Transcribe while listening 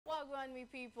on, me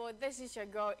people. This is your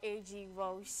girl AG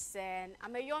Wilson.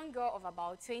 I'm a young girl of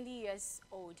about 20 years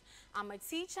old. I'm a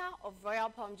teacher of Royal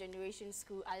Palm Generation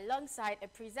School alongside a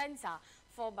presenter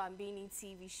for Bambini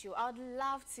TV show. I would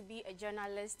love to be a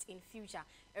journalist in future,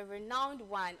 a renowned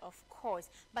one, of course.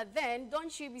 But then,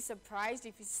 don't you be surprised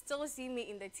if you still see me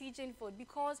in the teaching field,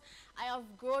 because I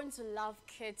have grown to love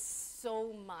kids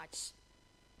so much.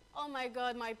 Oh my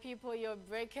God, my people, you're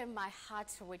breaking my heart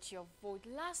with your vote.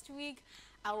 Last week,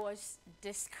 I was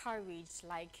discouraged.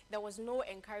 Like, there was no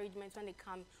encouragement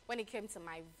when it came to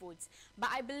my votes.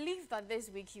 But I believe that this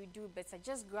week you do better.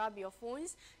 Just grab your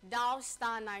phones, dial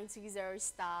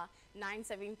 *920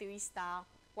 *973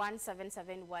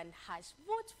 *1771 hash.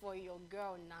 Vote for your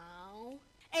girl now.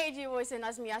 AJ Wilson,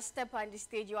 as me I step on the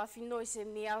stage, you have to know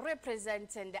me are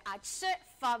representing the Ache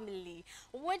family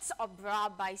with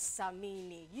Obra by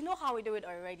Samini. You know how we do it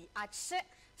already. Ache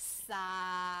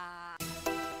Sa.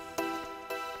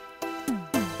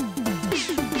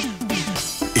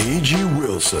 AG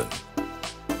Wilson.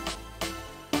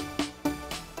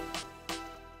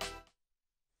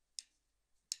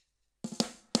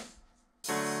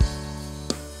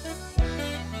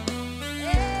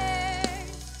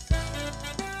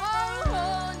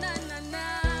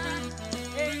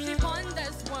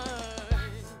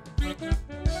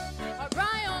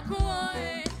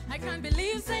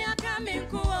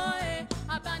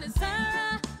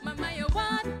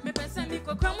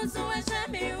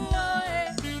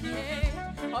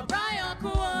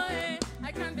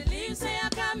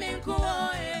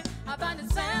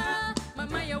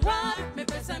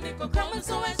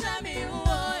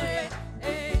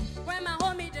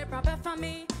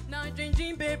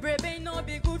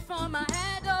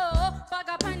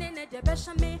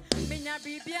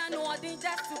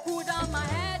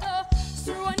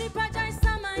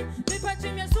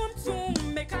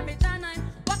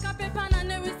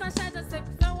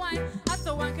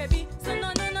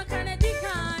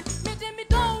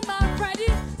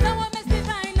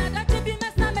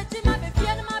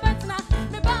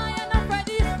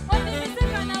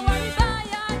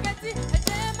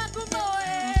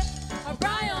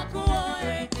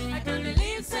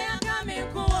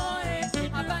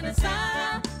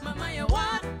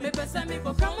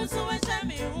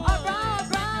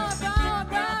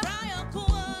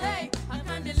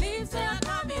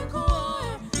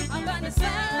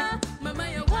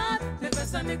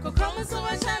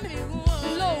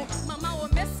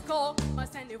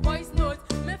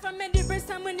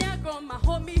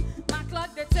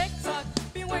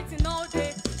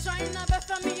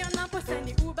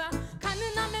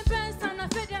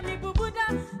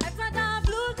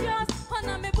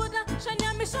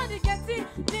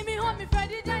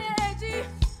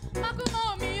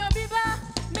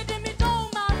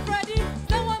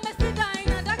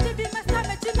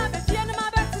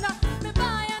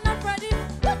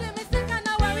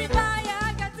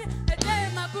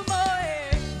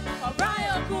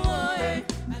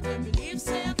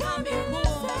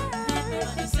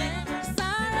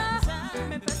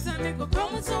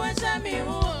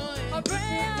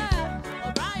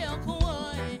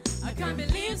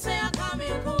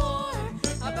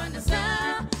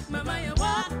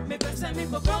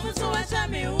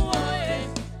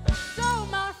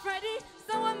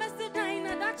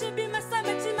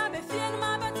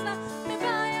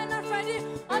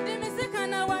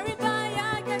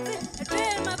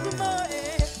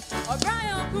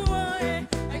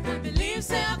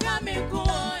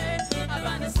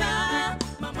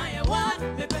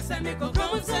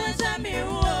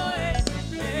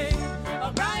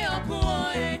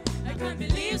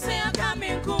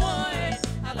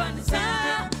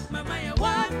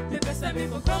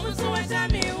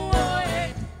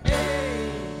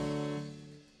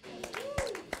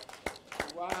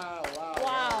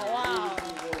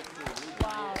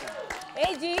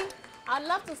 I'd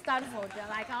love to stand for that.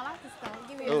 Like, I'd love to stand.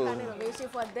 Give me a standing ovation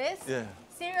for this. Yeah.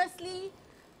 Seriously,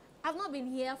 I've not been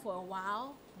here for a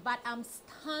while, but I'm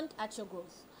stunned at your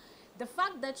growth. The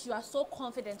fact that you are so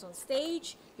confident on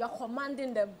stage, you're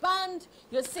commanding the band,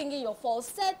 you're singing your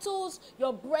falsettos,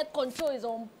 your breath control is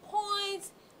on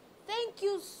point. Thank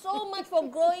you so much for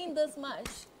growing this much.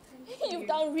 You've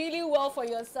done really well for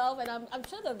yourself, and I'm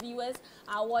sure the viewers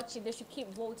are watching. They should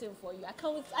keep voting for you. I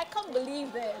can't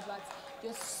believe this, but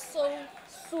you're so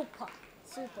super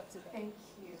today. Thank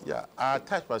you. Yeah, I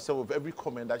attach myself with every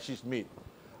comment that she's made.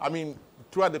 I mean,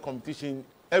 throughout the competition,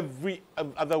 every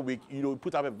other week, you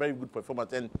put up a very good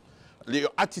performance, and your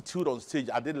attitude on stage,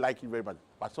 I didn't like it very much.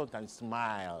 But sometimes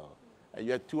smile.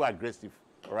 You're too aggressive,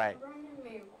 right?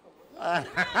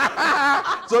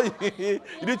 So you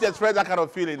need to express that kind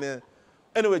of feeling.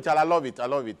 Anyway, Charlie, I love it. I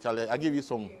love it, Charlie. I give you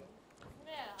some.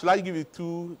 Shall I give you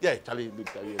two? Yeah, Charlie.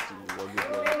 Look, Charlie.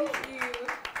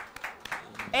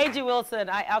 A.G. Wilson,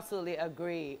 I absolutely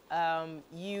agree.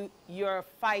 You're a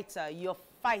fighter. You're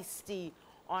feisty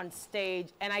on stage,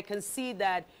 and I can see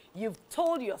that you've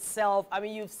told yourself. I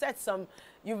mean, you've said some.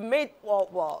 You've made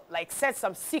like said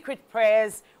some secret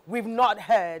prayers we've not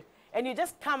heard, and you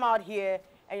just come out here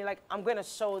and you're like, I'm going to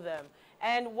show them.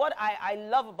 And what I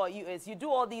love about you is you do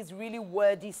all these really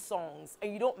wordy songs,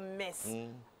 and you don't miss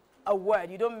a word.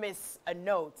 You don't miss a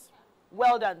note.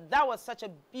 Well done. That was such a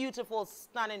beautiful,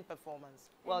 stunning performance.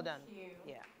 Well done. Thank you.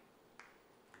 Yeah.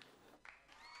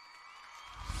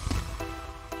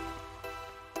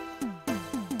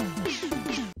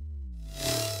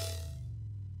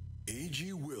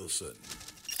 A.G. Wilson.